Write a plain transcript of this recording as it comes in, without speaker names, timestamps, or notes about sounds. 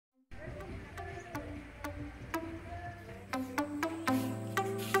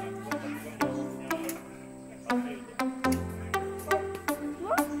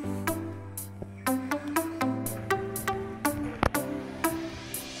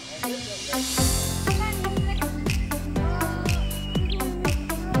Hi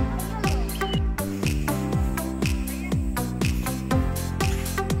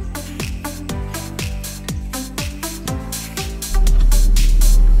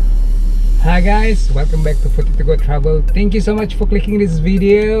guys, welcome back to To Go Travel. Thank you so much for clicking this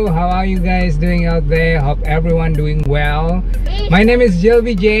video. How are you guys doing out there? Hope everyone doing well. My name is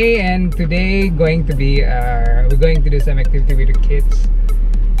JLVJ and today we're going to do some activity with the kids.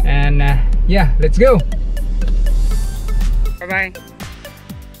 And yeah, let's go. Bye bye.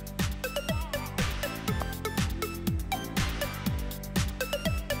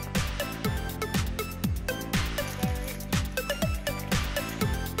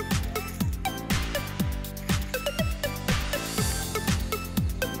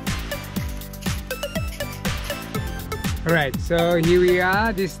 Alright, so here we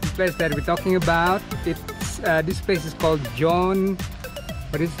are. This is the place that we're talking about. It's this place is called John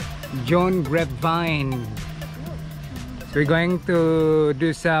GrapeVine. So we're going to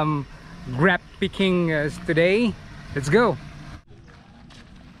do some grape picking today. Let's go.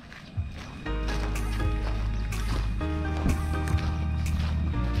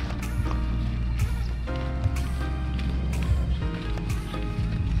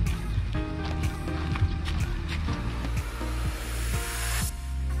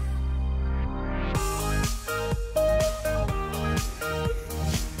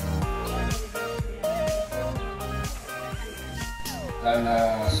 Dan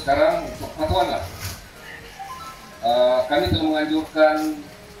sekarang untuk pengetahuan lah, kami telah menganjurkan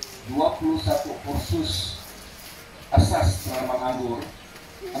 21 kursus asas penanaman anggur.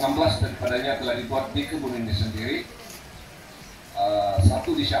 16 daripadanya telah dibuat di kebun ini sendiri, 1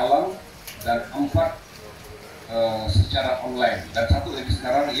 di Shawang dan 4 secara online, dan 1 lagi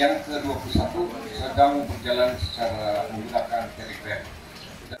sekarang yang ke-21 sedang berjalan secara menggunakan Grape.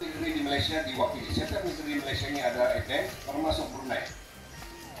 Tapi negeri di Malaysia diwakili. Setiap negeri di Malaysia ini ada event, termasuk Brunei.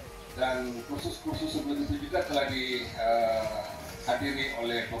 Dan kursus-kursus sebelum itu juga telah dihadiri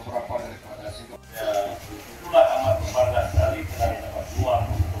oleh beberapa daripada Singapura. Ya, itulah amat berbangga sekali kita dapat peluang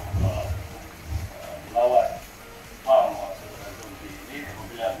untuk melawat farm saudara Zombie ini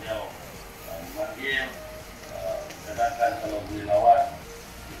apabila beliau memanggil. Sedangkan kalau boleh lawat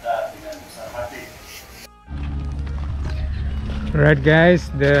kita dengan besar hati. Alright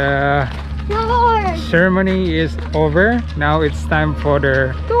guys, the ceremony is over. Now it's time for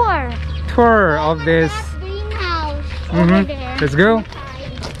the tour of this greenhouse over there. Let's go.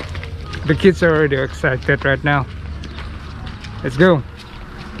 The kids are already excited right now. Let's go.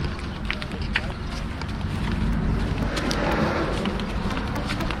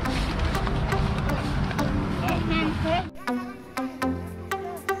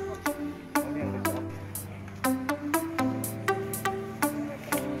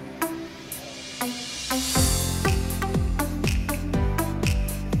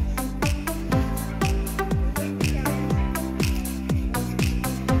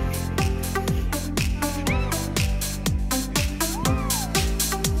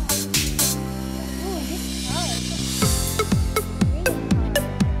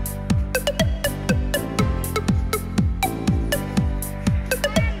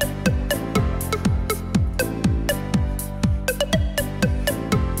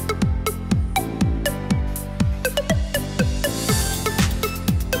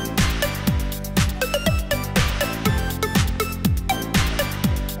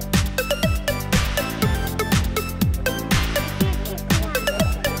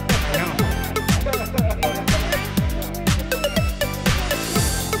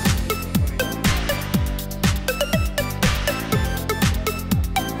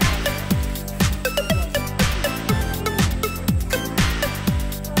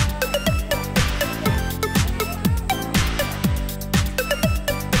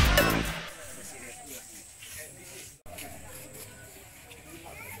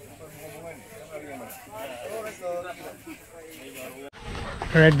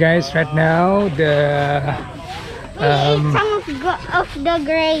 Alright guys, right now the some of the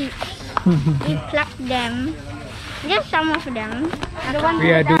grapes. We pluck them. Just some of them.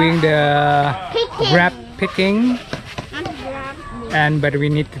 We are doing the grape picking, but we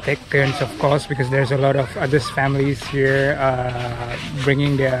need to take turns, of course, because there's a lot of other families here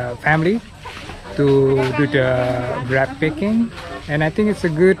bringing their family to do the grape picking, and I think it's a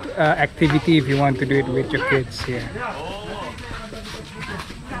good activity if you want to do it with your kids here.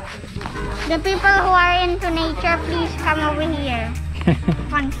 The people who are into nature, please come over here.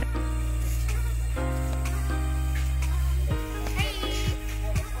 Fun.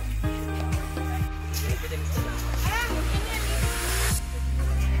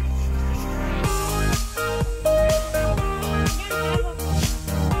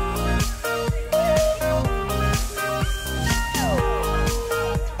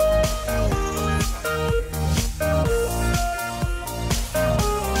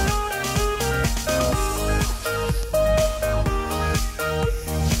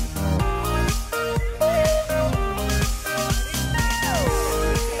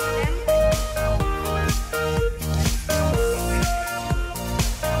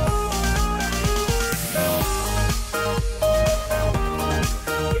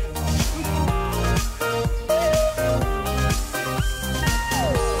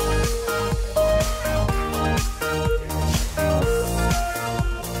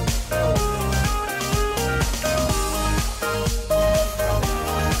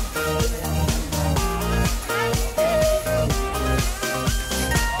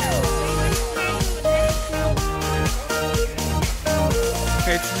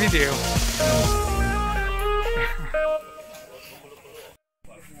 It's video.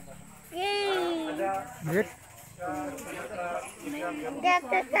 Yay! Good. Get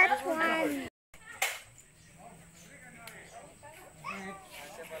the touch one.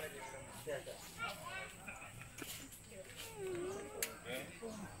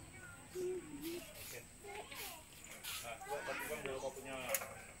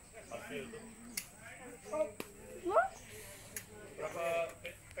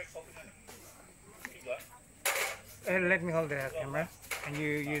 Let me hold the camera. And you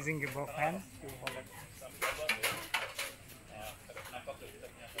using your both hands to hold it.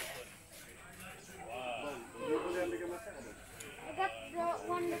 I got the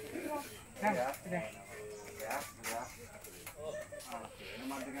one that broke.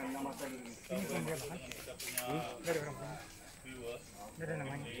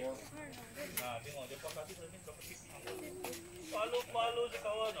 Palo-palo si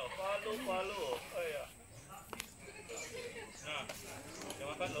kawan, oh. Palo-palo. Ay, ah. Nah, dia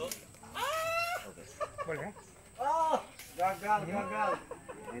makan lo. Boleh ya? Oh, gagal.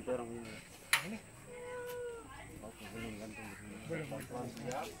 Itu orangnya. Ini? Oke, belum gantung di sini. Belum.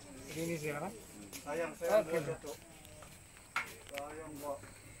 Ini silakan. Sayang, Oke. Sayang, Bos.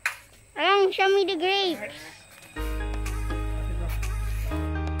 Show me the grapes.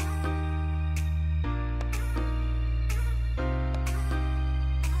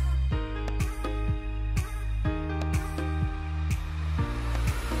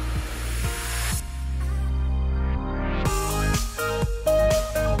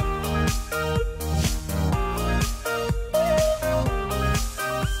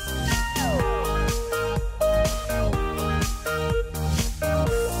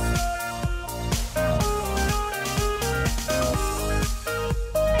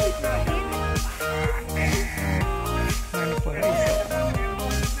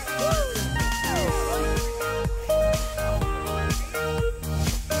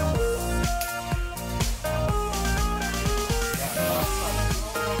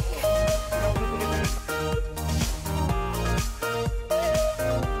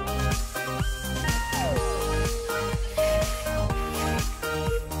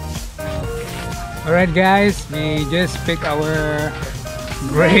 Alright guys, we just picked our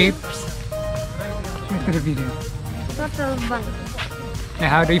grapes. Look at the video. Total bunch. And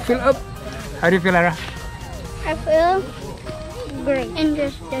how do you feel up? How do you feel, Lara? I feel great.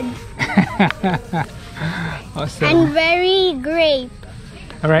 Interested. Awesome. And very grape.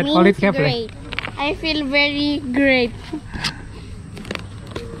 Alright, hold it Means carefully. grape. I feel very grape.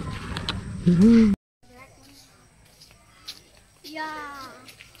 Yeah.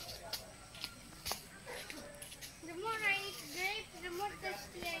 The more I eat grape, the more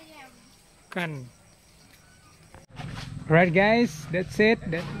thirsty I am. Kan. Alright guys, that's it.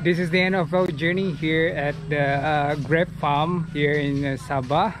 This is the end of our journey here at the grape farm here in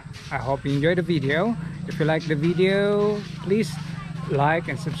Sabah. I hope you enjoyed the video. If you like the video, please like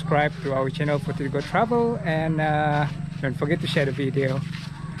and subscribe to our channel for To Go Travel, and don't forget to share the video.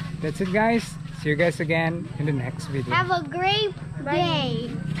 That's it guys. See you guys again in the next video. Have a grape day.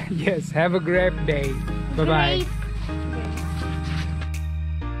 Yes, have a grape day. Bye bye. Grape